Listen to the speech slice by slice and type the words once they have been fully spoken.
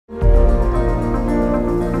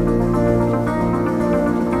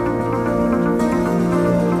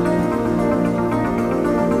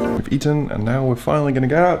eaten, and now we're finally going to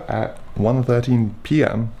get out at 1:13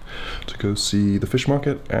 p.m. to go see the fish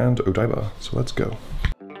market and Odaiba. So let's go.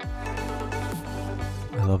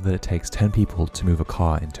 I love that it takes 10 people to move a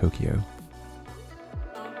car in Tokyo.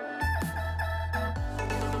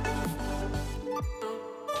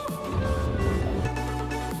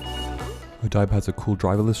 Odaiba has a cool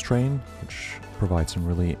driverless train, which provides some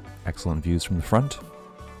really excellent views from the front.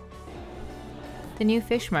 The new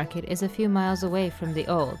fish market is a few miles away from the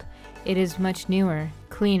old. It is much newer,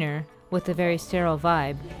 cleaner, with a very sterile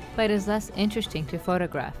vibe, but is less interesting to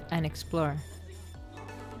photograph and explore.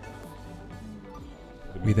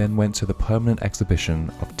 We then went to the permanent exhibition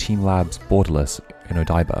of Teamlabs Borderless in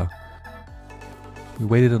Odaiba. We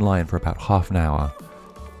waited in line for about half an hour.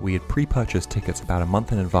 We had pre-purchased tickets about a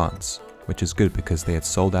month in advance, which is good because they had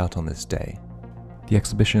sold out on this day. The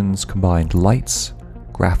exhibitions combined lights,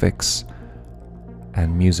 graphics,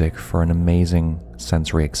 and music for an amazing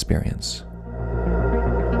sensory experience.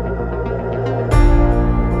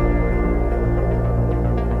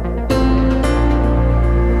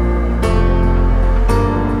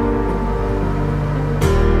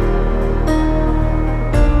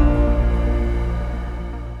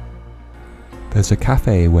 There's a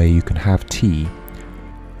cafe where you can have tea.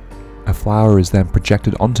 A flower is then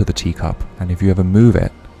projected onto the teacup, and if you ever move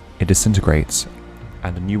it, it disintegrates,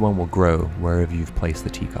 and a new one will grow wherever you've placed the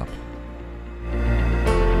teacup.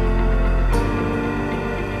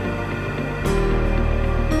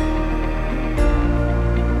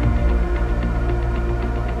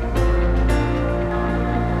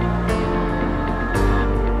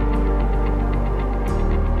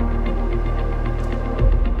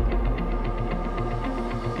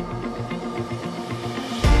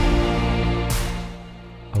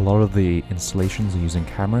 A lot of the installations are using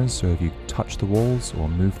cameras, so if you touch the walls or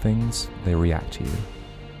move things, they react to you.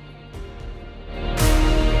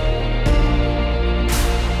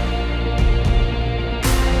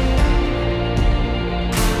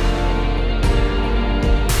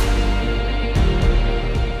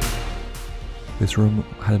 This room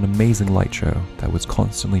had an amazing light show that was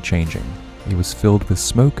constantly changing. It was filled with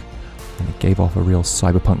smoke, and it gave off a real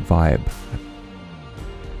cyberpunk vibe.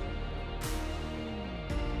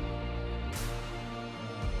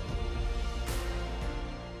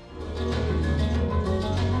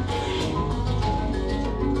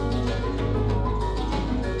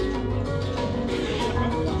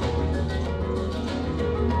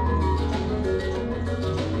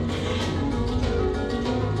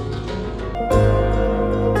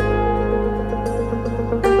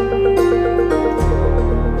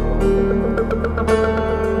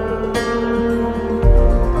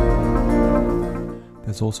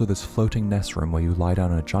 There's also this floating nest room where you lie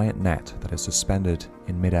down on a giant net that is suspended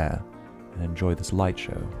in midair and enjoy this light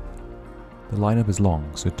show. The lineup is long,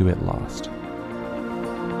 so do it last.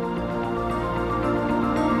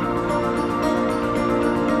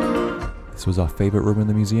 This was our favorite room in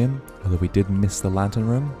the museum, although we did miss the lantern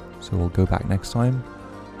room, so we'll go back next time.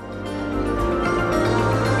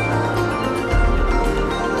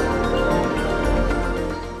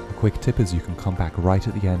 Quick tip is you can come back right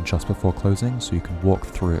at the end just before closing, so you can walk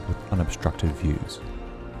through it with unobstructed views.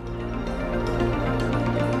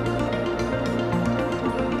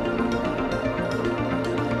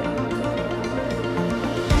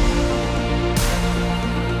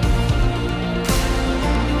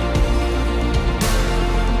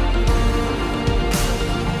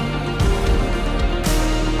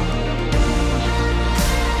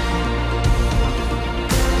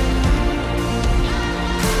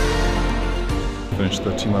 Finished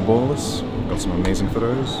the Teamlabs Borderless, got some amazing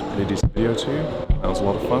photos, pretty decent video too. That was a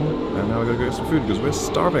lot of fun, and now we gotta go get some food because we're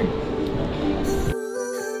starving.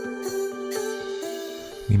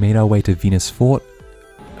 We made our way to Venus Fort,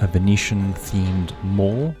 a Venetian-themed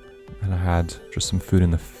mall, and I had just some food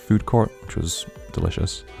in the food court, which was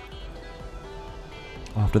delicious.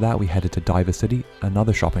 After that, we headed to Diver City,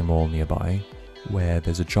 another shopping mall nearby, where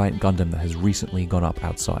there's a giant Gundam that has recently gone up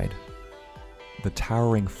outside. The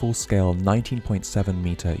towering full-scale 19.7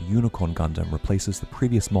 meter Unicorn Gundam replaces the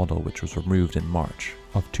previous model, which was removed in March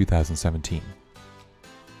of 2017.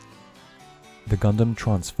 The Gundam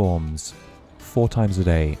transforms 4 times a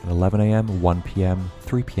day at 11 AM, 1 PM,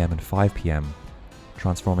 3 PM and 5 PM,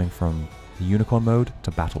 transforming from the Unicorn mode to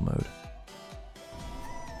Battle mode.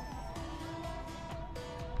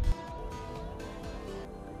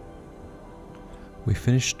 We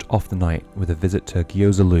finished off the night with a visit to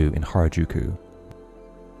Gyoza-Lu in Harajuku.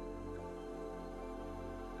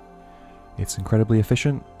 It's incredibly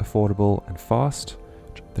efficient, affordable, and fast.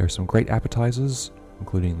 There are some great appetizers,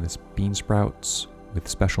 including this bean sprouts with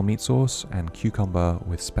special meat sauce and cucumber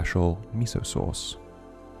with special miso sauce.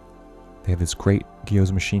 They have this great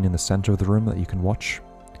gyoza machine in the center of the room that you can watch,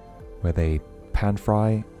 where they pan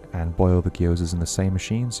fry and boil the gyozas in the same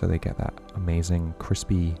machine so they get that amazing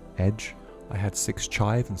crispy edge. I had 6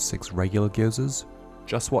 chive and 6 regular gyozas.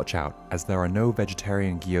 Just watch out, as there are no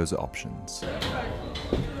vegetarian gyoza options.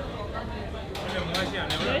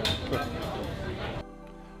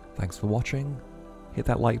 Thanks for watching. Hit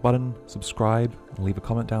that like button, subscribe, and leave a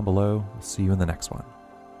comment down below. We'll see you in the next one.